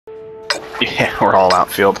Yeah, we're all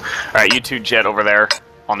outfield. Alright, you two jet over there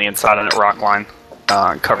on the inside of that rock line.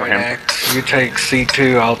 Cover him. You take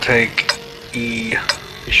C2, I'll take E.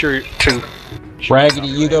 You sure? 2. Raggedy,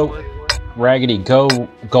 you go. Raggedy, go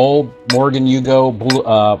gold. Morgan, you go blue,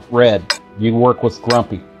 red. You work with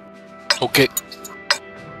Grumpy. Okay.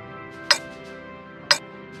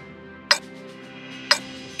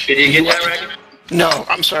 Did you get that, Raggedy? No,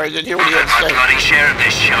 I'm sorry, I didn't hear what you had to say. Got a share of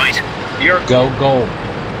this shite. You're Go gold.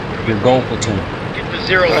 Your gold platoon. get the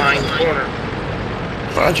 0 line corner.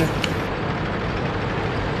 Roger.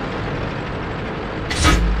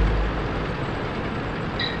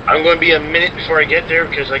 I'm going to be a minute before I get there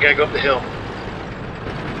because I got to go up the hill.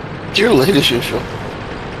 You're late as usual.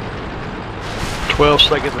 12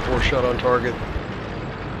 seconds before shot on target.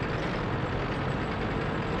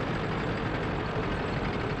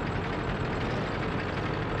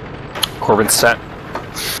 Corbin's set.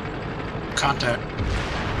 Contact.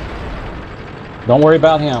 Don't worry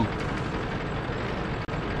about him.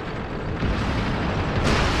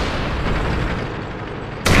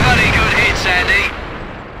 Bloody good hit, Sandy.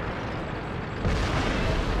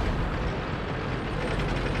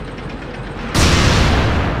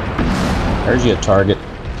 There's your target.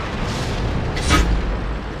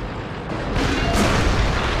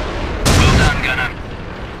 Well done, Gunner.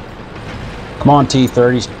 Come on,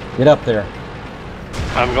 T-30s. Get up there.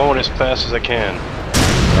 I'm going as fast as I can.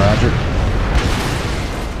 Roger.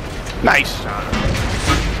 Nice shot.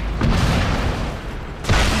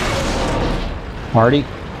 Hardy.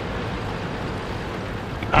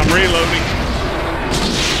 I'm reloading.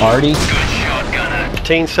 Hardy. Good shot, Gunner.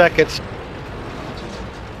 15 seconds.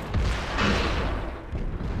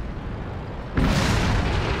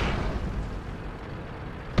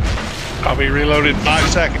 I'll be reloaded in 5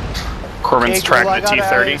 seconds. Corbin's tracking the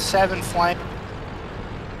T-30. 7 flank.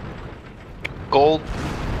 Gold.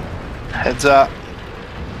 Heads up.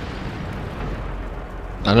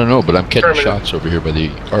 I don't know, but I'm catching shots over here by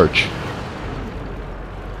the arch.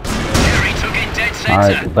 Jerry took it dead center.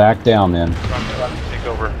 Alright, we'll back down then. Take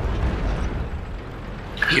over.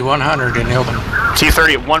 E100 in Hilton.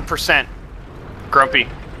 T-30 at 1%. Grumpy,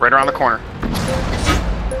 right around the corner.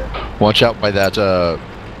 Watch out by that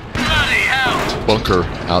Bloody hell. bunker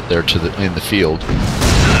out there to the in the field.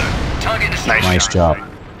 Target is Nice job.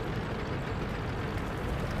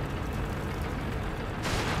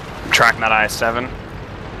 Tracking that IS-7.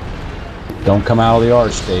 Don't come out of the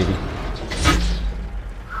arch, Davey.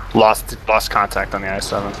 Lost contact on the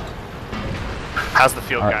IS-7. How's the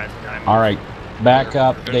field, guys? Alright, back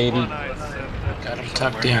up, Davey. Got him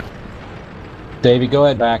tucked in. Davey, go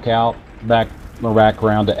ahead, back out. Back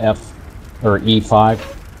around to F or E5.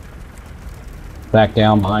 Back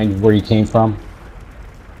down behind where you came from.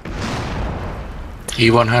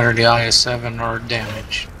 E100, the IS-7 are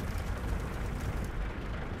damaged.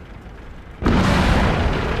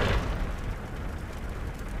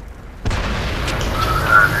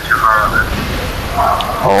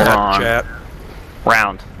 Hold on. Chat.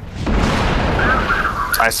 Round.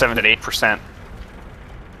 IS-7 at 8%.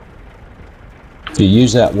 If you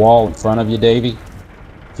use that wall in front of you, Davey,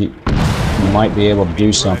 you might be able to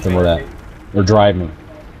do something with that. Or drive me.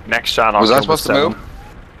 Next shot on Was I supposed to move?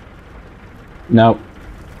 No.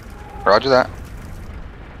 Roger that.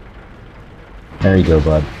 There you go,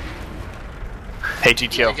 bud. Hey,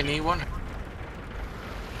 GTO. Take an E1.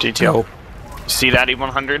 GTO. See that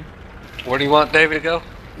E100? Where do you want David to go?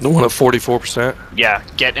 The one at 44%. Yeah,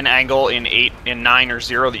 get an angle in 8, in 9, or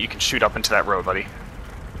 0 that you can shoot up into that road, buddy.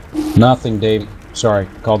 Nothing, Davey. Sorry,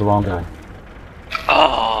 called the wrong guy.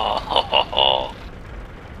 Oh,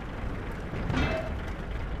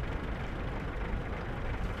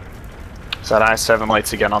 So that IS-7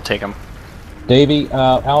 lights again, I'll take him. Davey,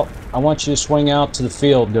 out. I want you to swing out to the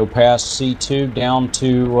field. Go past C2 down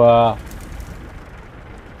to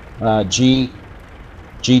G2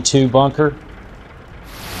 bunker.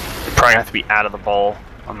 Probably have to be out of the ball.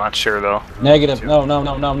 I'm not sure though. Negative. No.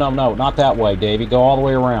 Not that way, Davey. Go all the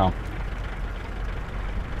way around.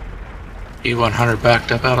 E100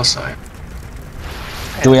 backed up out of sight.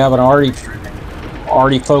 Do we have an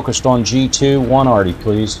already focused on G2? One already,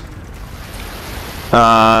 please.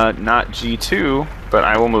 Not G2, but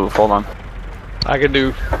I will move. Hold on. I can do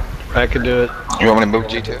it. You want me to move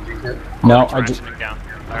G2? No, I Corbin's just. ratcheting down.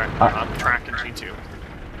 Alright, I'm tracking G2.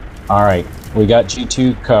 All right, we got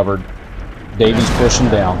G2 covered. Davey's pushing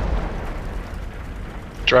down.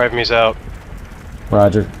 Drive me's out.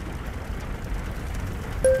 Roger.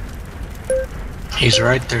 He's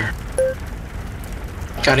right there.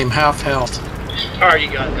 Got him half health. Alright,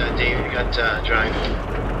 you got David, you got drive.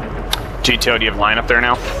 GTO, do you have line up there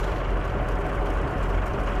now?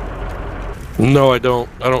 No, I don't.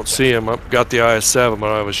 I don't see him. I've got the IS-7,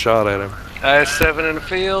 but I have a shot at him. IS-7 in the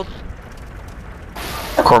field.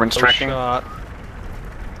 Corbin's No tracking. shot.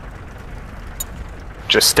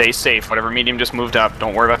 Just stay safe. Whatever medium just moved up,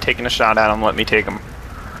 don't worry about taking a shot at him. Let me take him.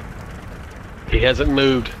 He hasn't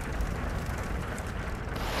moved.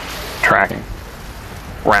 Tracking.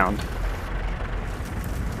 Round.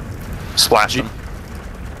 Splash him.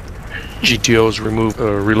 GTO's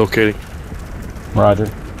relocating. Roger.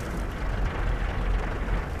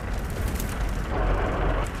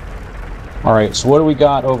 All right, so what do we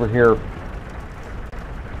got over here?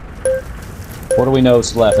 What do we know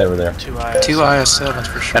is left over there? Two IS-7s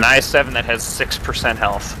for sure. An IS-7 that has 6%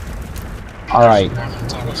 health. All right,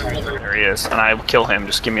 There he is. And I will kill him.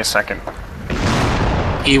 Just give me a second.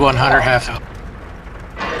 E-100 half health.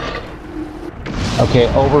 okay,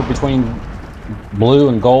 over between blue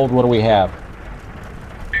and gold, what do we have?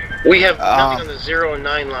 We have nothing on the 0 and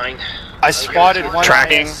 9 line. I spotted one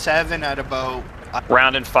Tracking. IS-7 at about...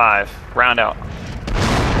 Round in 5. Round out.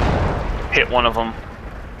 Hit one of them.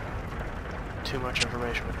 Too much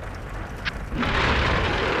information.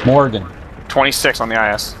 Morgan, 26 on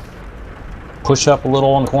the IS. push up a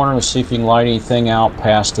little on the corner and see if you can light anything out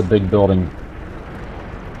past the big building.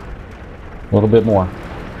 A little bit more.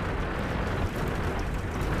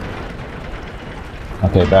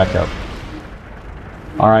 Okay, back up.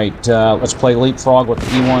 All right, let's play leapfrog with the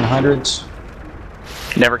E100s.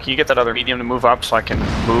 Never, can you get that other medium to move up so I can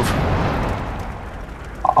move?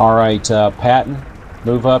 All right, Patton,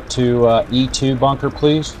 move up to E2 bunker,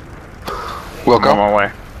 please. We'll I'm on go. my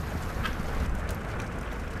way.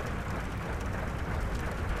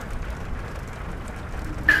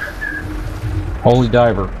 Holy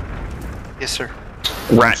Diver, Yes, sir. I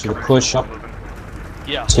Rat. want you to push up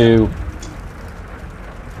Yeah. to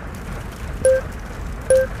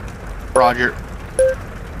Roger.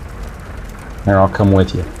 there. I'll come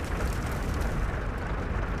with you.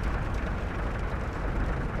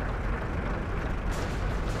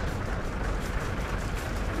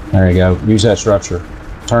 There you go. Use that structure.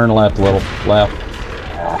 Turn left a little. Left.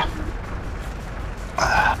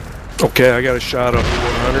 Okay, I got a shot on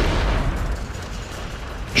E-100.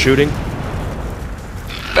 Shooting.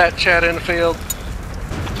 Bat chat in the field.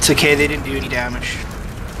 It's okay, they didn't do any damage.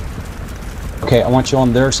 Okay, I want you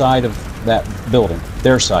on their side of that building.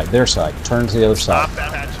 Their side. Their side. Turn to the other side. Stop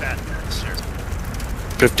that hat chat.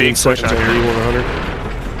 15 Big seconds push on out the here. E-100.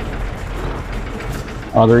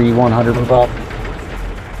 Other E100 move up.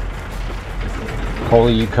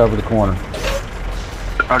 Holy, you cover the corner.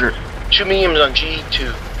 Roger. 2 mediums on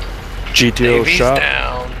G2. GTO Davies shot.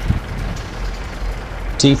 down.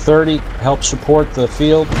 T30, help support the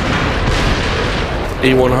field.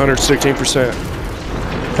 E-100, 16%.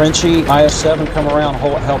 Frenchy, IS-7, come around,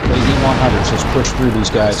 help the E100s. Let's push through these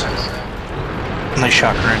guys. Nice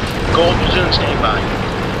shot, Grant. Gold platoon standby.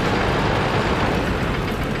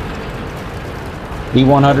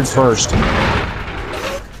 E100 first.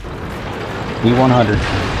 E100.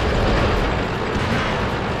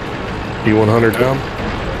 E-100 down.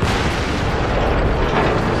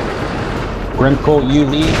 Grimcool, you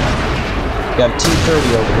lead. Got a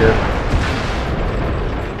T30 over here.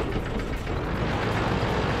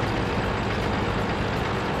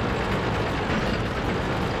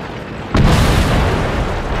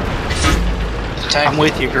 I'm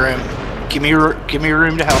with you, Grim. Give me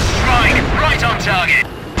room to help. Right on target.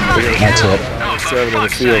 That's it. 7 in the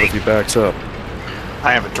field if he backs up.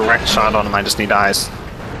 I have a direct shot on him. I just need eyes.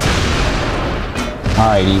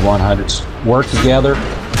 Alright, E100s. Work together.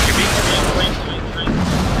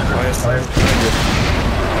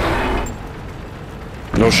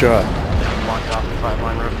 No shot.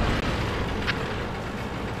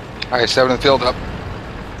 IS-7 in the field up.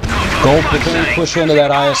 Gold platoon, push into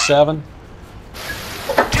that IS-7.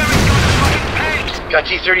 Got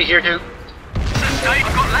G30 here too. Sustained,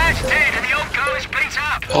 we've got lads dead and the old girl is beat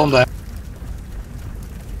up. Pull him back.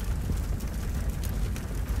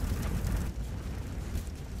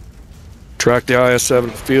 Track the IS-7 in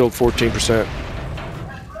the field, 14%.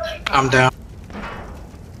 I'm down.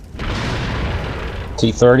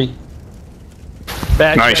 T30.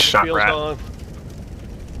 Back Nice shot, field's Rat. on.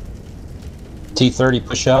 T30,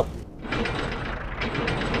 push up.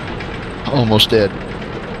 Almost dead.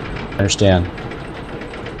 Understand.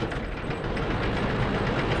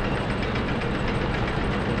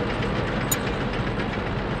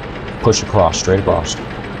 Push across, straight across.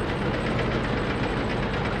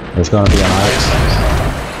 There's going to be an IS.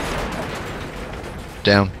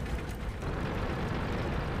 Down.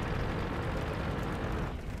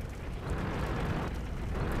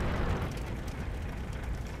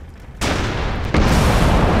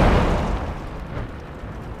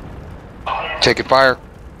 Taking fire.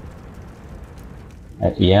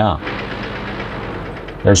 Yeah.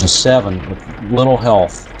 There's a 7 with little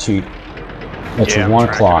health. That's Yeah, a I'm 1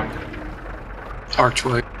 tracking o'clock.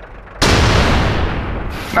 Archway.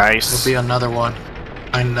 Nice. There'll be another one.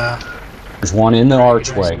 And There's one in the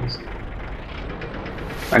archway.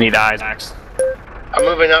 I need eyes, Max. I'm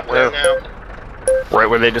moving up there now. Right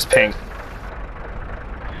where they just pinged.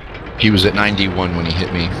 He was at 91 when he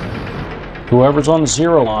hit me. Whoever's on the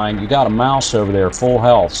 0 line, you got a mouse over there, full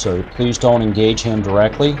health, so please don't engage him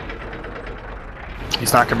directly.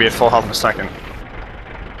 He's not going to be at full health in a second.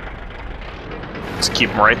 Just keep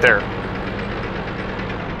him right there.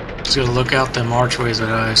 just gotta look out them archways that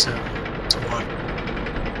I said.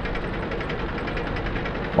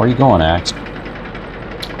 Where are you going, Axe?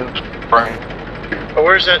 Right. Oh,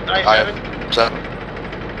 where's that I-7?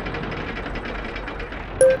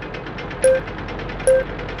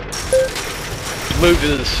 Moved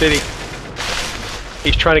into the city.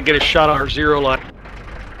 He's trying to get a shot on our 0 line.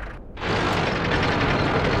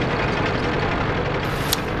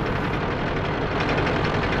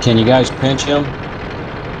 Can you guys pinch him?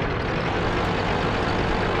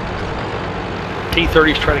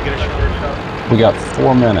 T-30's trying to get a shot. We got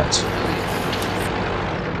 4 minutes.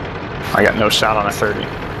 I got no shot on a 30.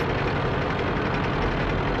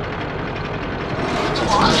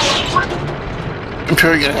 I'm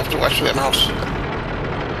sure you're gonna have to watch that mouse.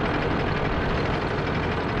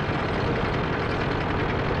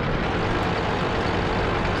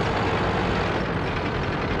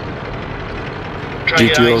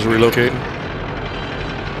 GTO's relocating.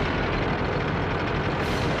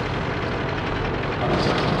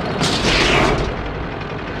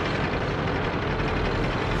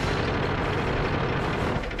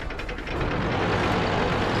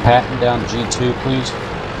 Patton down to G2, please.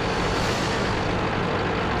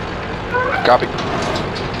 Copy.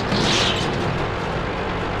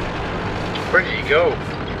 Where did he go?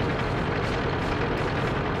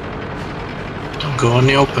 Don't go in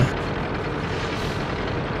the open.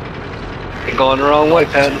 You're going the wrong way,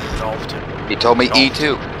 Pat. He told me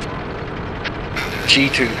E2.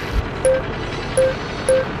 G2.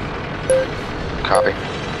 Copy.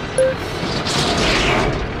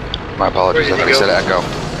 My apologies, I Where did thought he he said go? echo.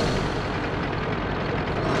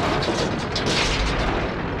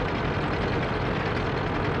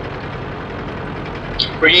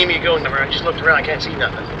 Where do you need me to go? I just looked around, I can't see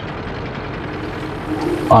nothing.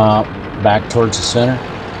 Back towards the center.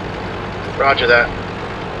 Roger that.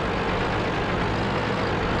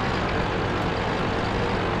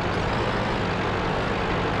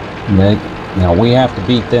 Now we have to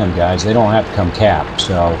beat them, guys. They don't have to come cap,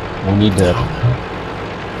 so we need to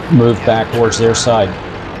move back towards their side.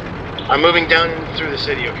 I'm moving down through the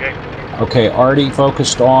city, okay? Okay, Artie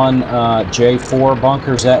focused on J4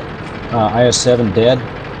 bunker. Is that IS-7 dead?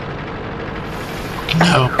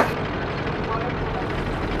 No.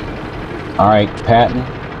 All right, Patton.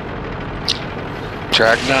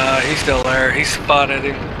 Track. Nah, he's still there. He spotted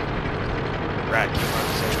him.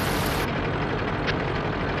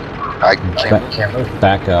 I can't.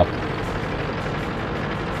 Back up.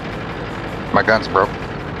 My gun's broke.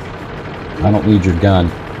 I don't need your gun.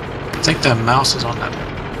 I think that mouse is on that.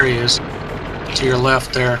 There he is. To your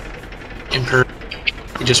left there. Imper.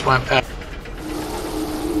 He just went past.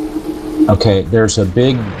 Okay, there's a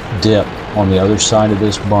big dip on the other side of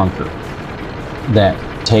this bunker that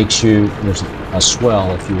takes you, there's a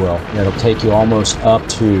swell, if you will, that'll take you almost up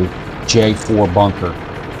to J4 bunker.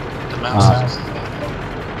 The mouse.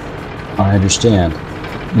 I understand,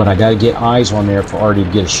 but I gotta get eyes on there for Artie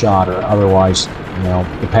to get a shot, or otherwise, you know,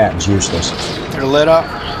 the Patton's useless. They're lit up.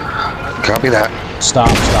 Copy that. Stop.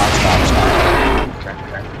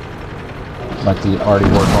 Let the Artie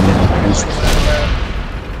work on the enemies.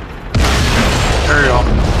 There you go.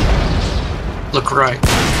 Look right.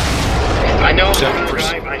 I know the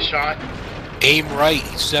guy I shot. Aim right,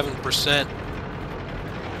 7%.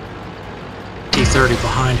 T-30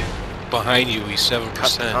 behind you. Behind you, he's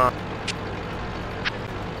 7%.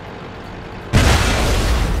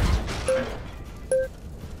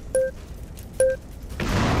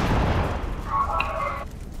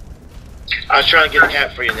 I was trying to get a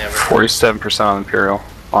cap for you, Never. 47% on Imperial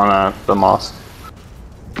on the Moss.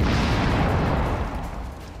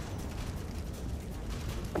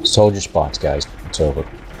 Soldier spots, guys. It's over.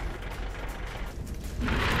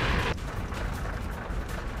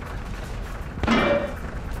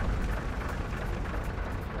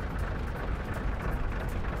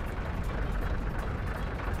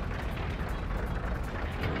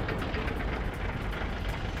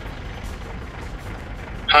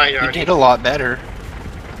 Hi, You Archie. did a lot better.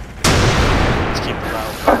 keep the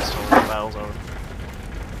battle fast till the battle's over.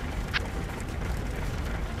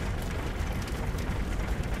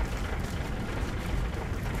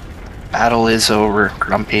 Battle is over,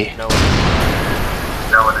 Grumpy.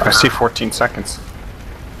 I see 14 seconds.